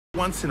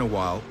once in a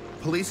while,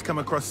 police come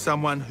across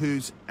someone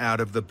who's out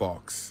of the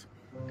box.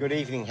 Good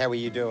evening, how are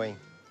you doing?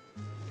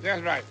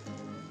 That's right.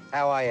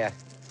 How are you?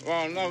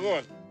 Well, no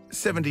good.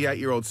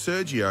 78-year-old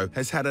Sergio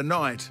has had a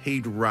night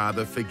he'd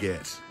rather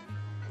forget.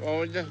 Well,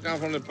 we just come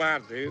from the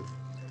party.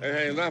 They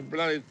had enough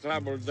bloody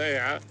trouble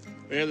there.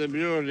 We had the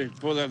music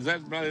put us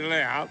that bloody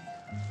loud.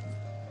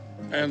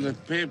 And the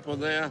people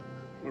there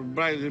were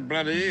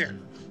bloody ear.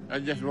 I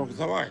just walked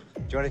away.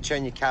 Do you want to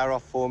turn your car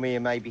off for me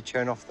and maybe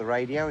turn off the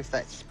radio, if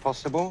that's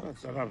possible?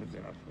 That's enough.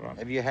 Right.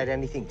 Have you had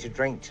anything to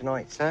drink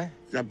tonight, sir?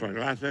 Couple of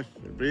glasses,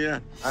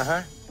 beer.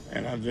 Uh-huh.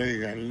 And I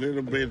drink a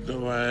little bit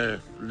of,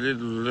 what do you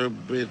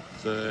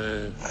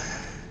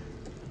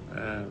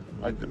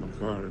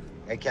call it?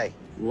 Okay.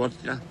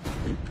 Vodka,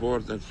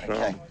 imported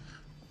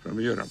from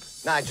Europe.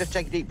 No, just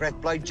take a deep breath,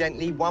 blow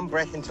gently, one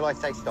breath until I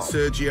say stop.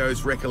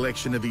 Sergio's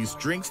recollection of his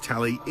drinks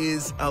tally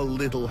is a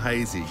little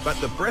hazy, but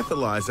the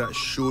breathalyzer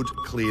should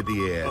clear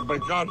the air.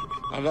 Because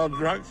I'm not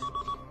drunk,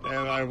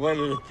 and I went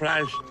to the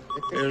price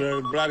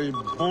in bloody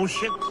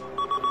bullshit.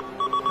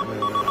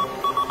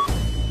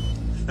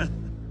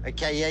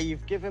 Okay, yeah,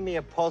 you've given me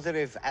a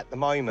positive at the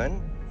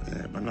moment.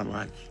 Yeah, but not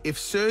much. If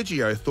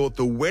Sergio thought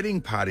the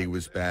wedding party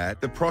was bad,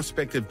 the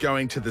prospect of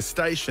going to the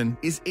station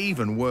is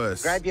even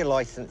worse. Grab your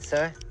license,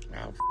 sir.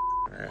 Oh,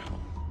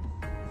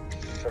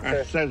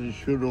 I said you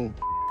shouldn't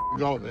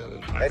go there.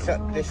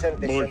 Listen.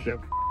 Bullshit.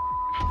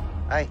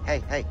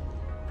 Hey.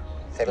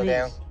 Settle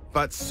down.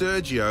 But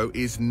Sergio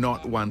is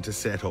not one to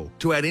settle.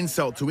 To add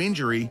insult to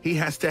injury, he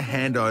has to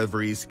hand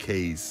over his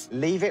keys.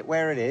 Leave it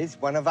where it is.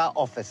 One of our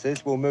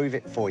officers will move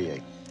it for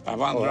you. I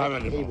won't drive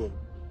anymore.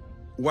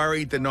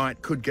 Worried the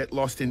night could get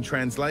lost in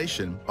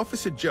translation,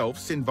 Officer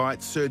Jelfs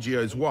invites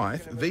Sergio's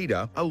wife,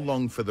 Vida,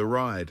 along for the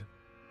ride.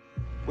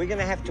 We're going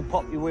to have to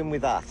pop you in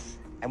with us.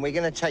 And we're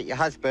going to take your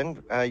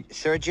husband,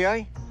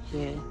 Sergio,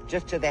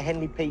 just to the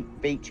Henley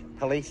Beach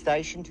police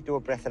station to do a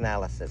breath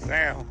analysis.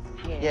 Now?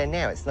 Yeah,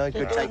 now. It's no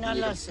good taking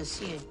you.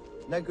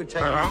 No good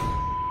taking you.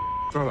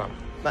 Shut up.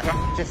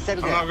 Just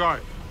settle I'm down. not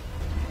going.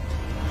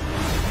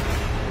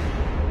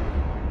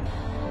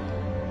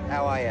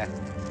 How are you?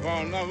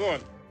 Well, no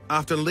good.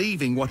 After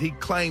leaving what he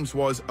claims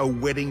was a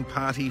wedding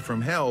party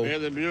from hell, We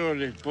had the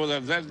music put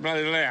us that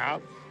bloody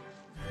loud.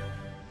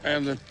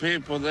 And the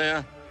people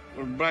there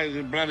were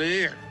bloody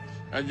ear.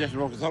 I just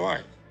walked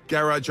away.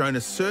 garage owner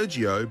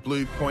Sergio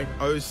blew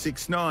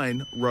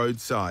 .069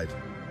 roadside.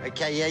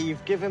 Okay, yeah,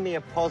 you've given me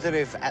a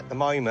positive at the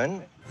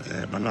moment.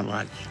 Yeah, but not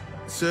much.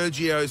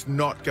 Sergio's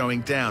not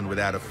going down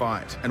without a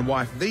fight, and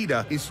wife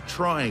Vida is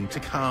trying to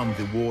calm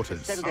the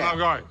waters. Settle I'm down.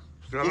 not going.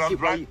 Still not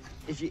drunk.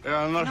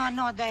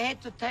 No, they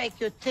had to take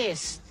your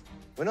test.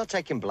 We're not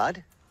taking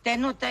blood. They're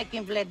not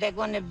taking blood, they're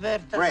going to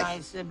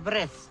fertilize the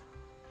breath.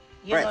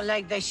 You know,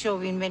 like they show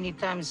in many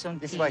times on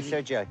This TV. way,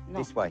 Sergio. No,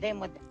 This way. them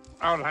with...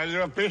 Oh, have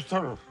you a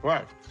pistol?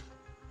 What?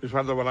 This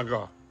one don't want to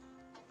go.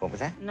 What was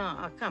that?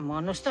 No, come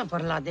on, non sto a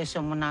parlare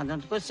adesso monado.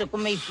 Questo è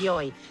come I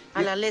fioi.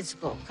 Allora, let's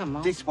go, come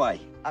on. This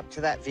way, up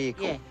to that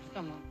vehicle. Yeah,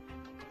 come on.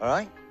 All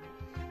right?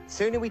 The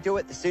sooner we do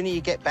it, the sooner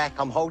you get back.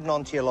 I'm holding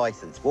on to your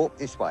license. Walk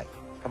this way.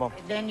 Come on.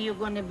 Then you're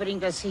going to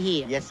bring us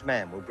here. Yes,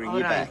 ma'am. We'll bring All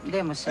you right, back.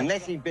 then, sir.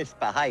 Unless he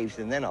misbehaves,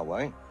 and then I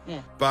won't.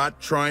 Yeah. But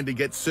trying to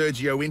get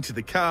Sergio into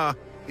the car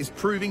is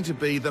proving to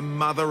be the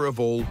mother of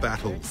all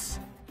battles.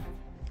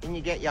 Can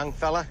you get, young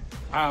fella?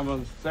 I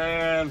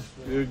understand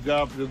your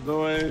job you're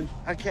doing.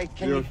 Okay,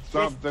 can You you...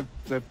 stop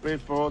the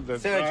people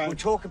that Serge, we'll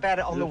talk about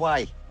it on the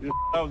way. You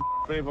stop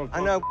people. I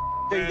know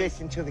do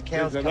this until the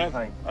cows Listen, come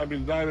home. I've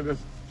been driving this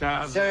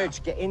car.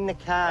 Serge, get in the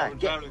car.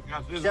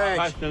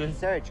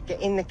 Serge,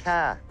 get in the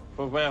car.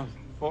 For where?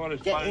 40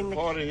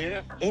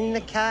 here? In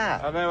the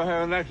car. I never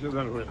had an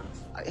accident with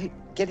it.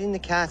 Get in the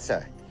car,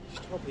 sir.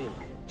 Hop in.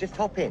 Just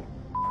hop in.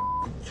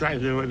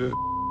 Crazy with the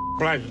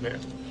price there.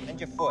 And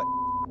your foot.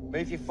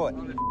 Move your foot.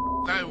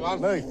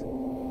 Move.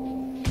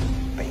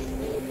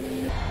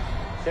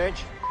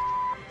 Serge.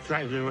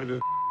 Crazy with the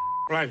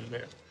price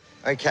there.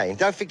 Okay, and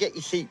don't forget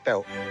your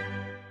seatbelt.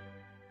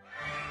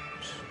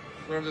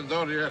 Through the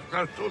door here.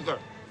 Close to the.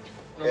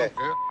 Yeah.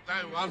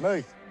 Okay.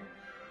 Move.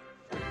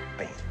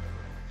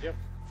 Yep.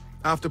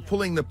 After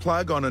pulling the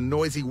plug on a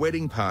noisy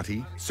wedding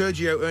party,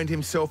 Sergio earned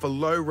himself a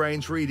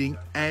low-range reading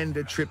and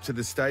a trip to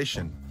the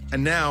station.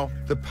 And now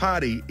the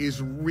party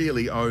is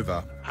really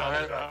over.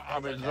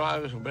 I've been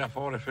driving for about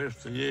 40,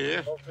 50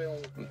 years.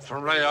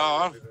 From there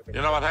on,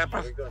 you know what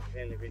happens?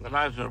 The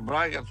license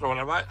break, it's all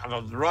right. I'm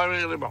not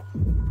driving anymore.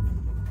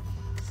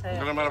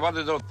 No matter what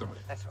they do to me.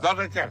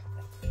 Doesn't care.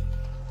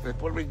 They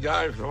put me in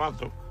jail if they want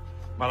to,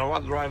 but I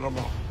won't drive no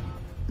more.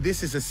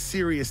 This is a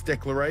serious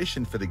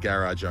declaration for the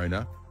garage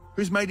owner,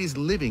 who's made his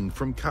living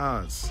from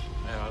cars.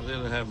 Yeah, I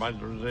didn't have my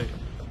disease.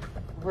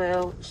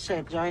 Well,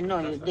 Sergio, I know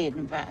you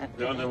didn't, but...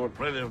 There were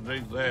plenty of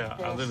things there.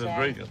 I didn't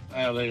drink it.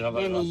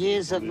 Many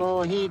years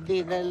ago, he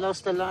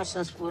lost the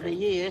license for a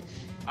year.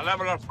 I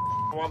never lost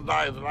one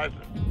day the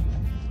license.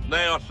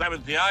 Day of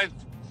 78,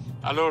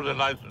 I lost the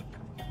license.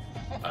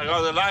 I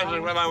got the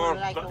license when I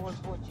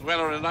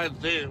was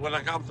 19, when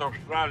I come to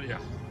Australia.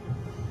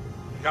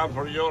 Come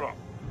from Europe.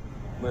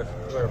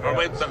 From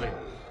Italy.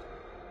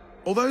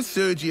 Although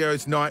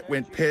Sergio's night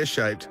went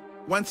pear-shaped,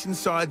 once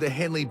inside the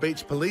Henley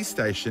Beach police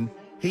station,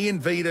 he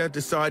and Vida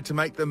decide to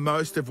make the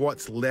most of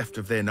what's left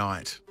of their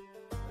night.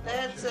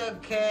 That's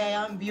okay,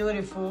 I'm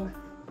beautiful.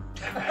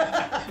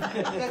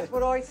 That's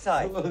what I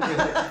say.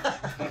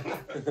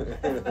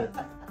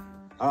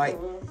 All right.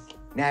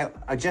 Now,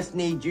 I just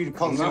need you to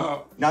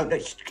concentrate. No.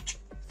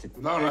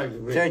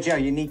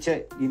 Sergio, you need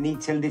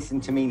to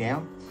listen to me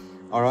now.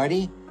 All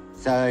righty?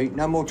 So,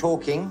 no more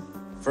talking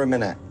for a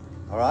minute.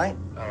 All right?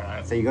 All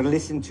right. So you got to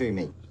listen to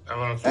me. I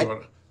want to throw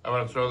it. I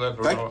want to throw that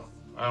away.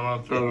 I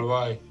want to throw it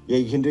away. Yeah,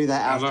 you can do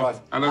that after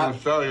I'm going to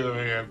show you them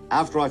again.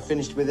 After I've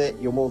finished with it,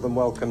 you're more than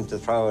welcome to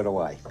throw it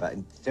away. But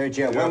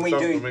Sergio,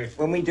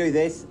 when we do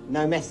this,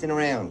 no messing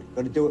around.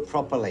 Got to do it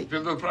properly.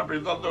 Do it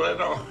properly, don't do it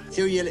at all.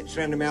 Seal your lips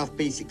around the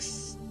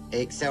mouthpiece.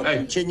 Exhale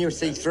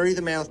continuously through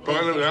the mouthpiece.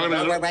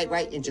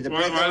 Wait, into the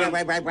breath.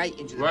 Wait,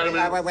 into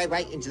the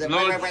wait, into the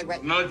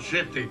wait. No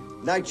cheating.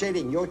 No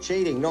cheating. You're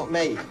cheating, not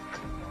me.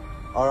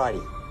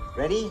 Alrighty.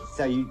 Ready?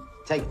 So you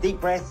take a deep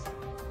breath.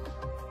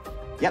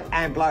 Yep,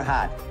 and blow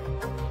hard.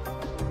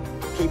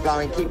 Keep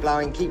blowing, keep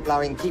blowing, keep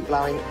blowing, keep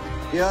blowing.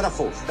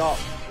 Beautiful. Stop.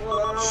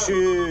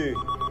 Shoo.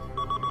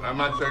 How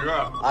much I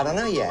got? I don't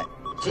know yet.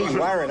 Gee,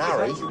 you are in a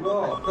hurry.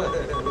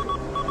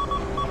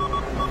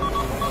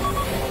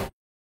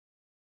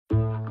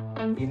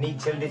 You need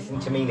to listen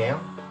to me now.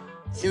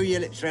 Seal your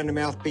lips around the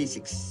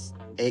mouthpiece.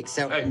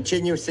 Exhale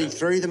continuously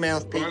through the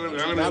mouthpiece.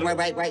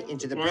 Wait,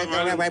 into the breath.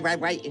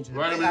 Wait, into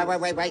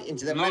the wait,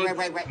 into the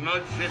wait.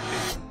 No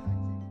cheating.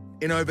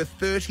 In over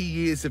 30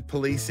 years of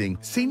policing,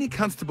 Senior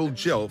Constable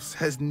Jelfs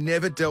has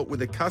never dealt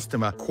with a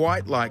customer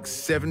quite like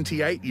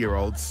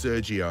 78-year-old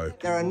Sergio.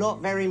 There are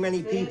not very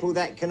many people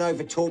that can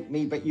overtalk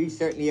me, but you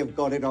certainly have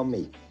got it on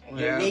me.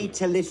 Yeah. You need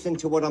to listen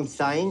to what I'm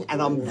saying,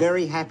 and I'm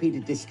very happy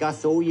to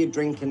discuss all your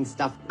drinking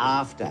stuff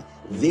after.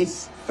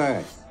 This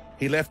first.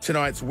 He left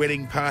tonight's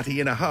wedding party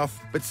in a huff,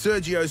 but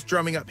Sergio's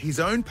drumming up his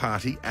own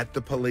party at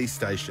the police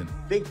station.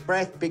 Big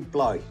breath, big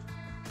blow.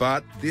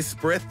 But this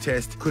breath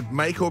test could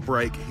make or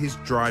break his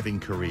driving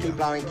career. Keep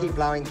blowing, keep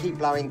blowing, keep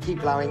blowing, keep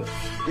blowing.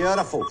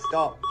 Beautiful.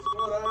 Stop.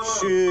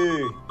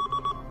 Shoo.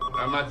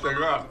 How much I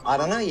got? I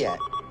don't know yet.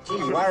 Gee,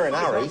 you are in a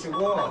hurry.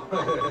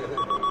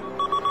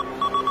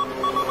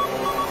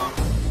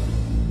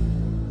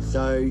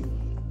 So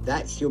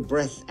that's your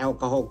breath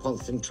alcohol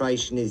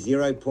concentration is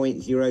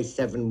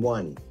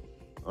 0.071.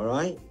 All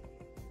right?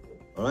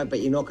 All right, but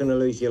you're not going to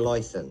lose your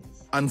license.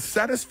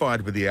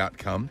 Unsatisfied with the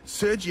outcome,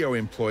 Sergio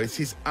employs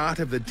his art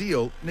of the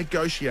deal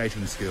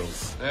negotiating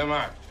skills. How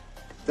much?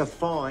 The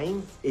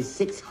fine is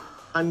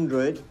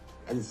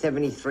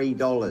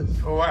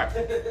 $673 For what?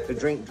 for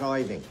drink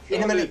driving.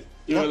 In a minute.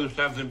 You want to do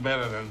something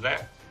better than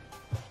that?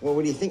 Well,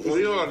 what do you think? Well,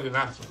 you already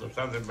asked to do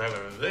something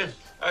better than this.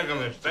 I can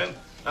understand.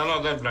 I'm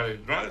not that bloody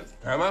drunk.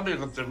 I might be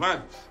too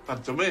much,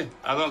 but to me,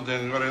 I don't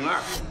think it's good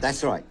enough.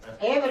 That's right.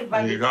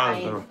 Everybody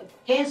buying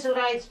cancer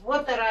rights,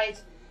 water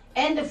rights,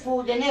 and the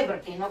food and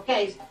everything,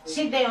 okay?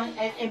 Sit down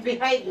and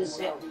behave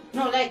yourself,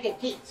 not like a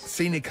kid.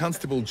 Senior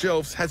Constable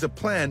Jelfs has a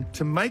plan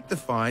to make the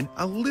fine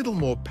a little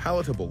more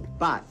palatable.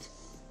 But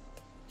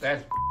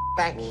That's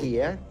back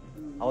here,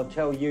 I'll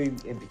tell you,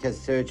 because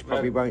Serge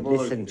probably won't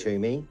listen to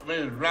me. I mean,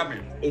 it's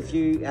rubbish. If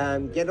you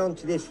get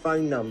onto this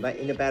phone number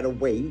in about a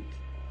week,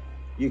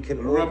 you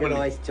can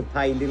organise to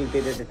pay a little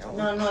bit at a time.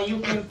 No, you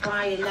can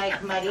buy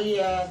like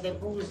Maria, the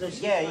boozer.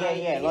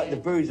 Yeah, like the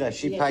boozer.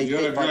 She pays You're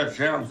a it. good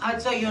chance. I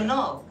tell you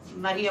no,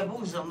 Maria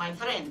Buzo, my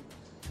friend.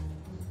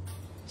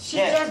 She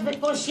Yeah. just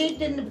because she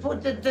didn't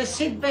put the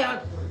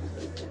seatbelt.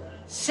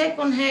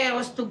 Second hair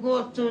was to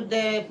go to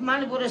the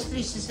Marlboro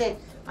Street. She said,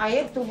 I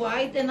have to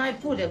wait, and I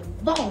put it.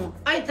 Boom,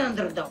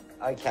 $800.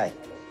 Okay,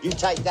 you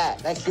take that.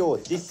 That's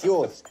yours. This is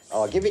yours.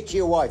 Oh, give it to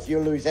your wife.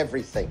 You'll lose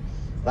everything.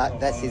 But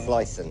that's his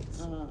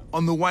licence.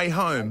 On the way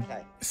home,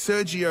 Okay.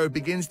 Sergio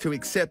begins to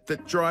accept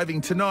that driving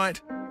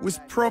tonight was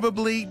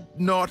probably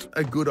not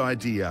a good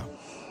idea.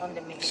 On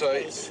the So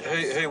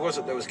who was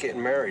it that was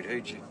getting married?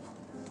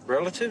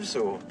 Relatives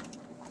or?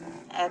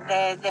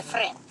 the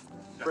friend.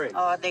 Friend.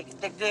 Oh, the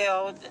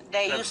girl,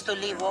 they used to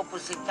live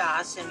opposite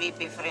us, and we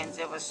be friends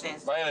ever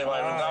since. But anyway,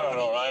 we got it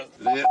all right.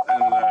 Yeah,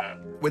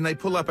 When they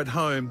pull up at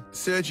home,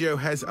 Sergio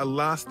has a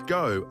last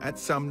go at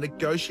some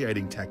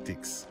negotiating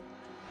tactics.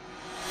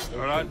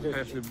 all right,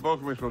 as you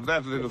booked me for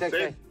that little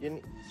thing,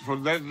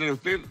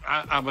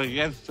 I'm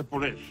against the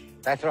police.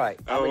 That's right.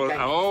 I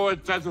always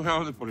try to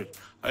help the police.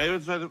 I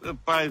even try to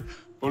buy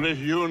police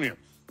unions.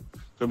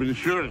 To be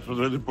insurance, for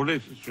the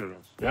police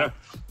insurance. Yeah?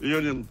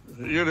 Union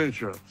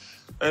insurance.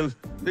 And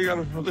they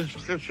got for this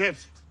fucking shit.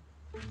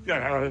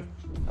 Yeah.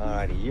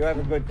 Alrighty, you have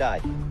a good day.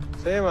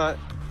 See you, mate.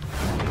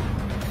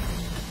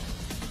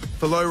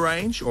 For low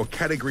range or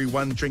Category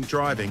 1 drink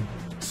driving,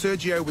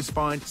 Sergio was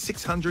fined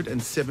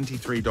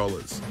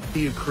 $673.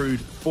 He accrued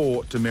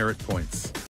 4 demerit points.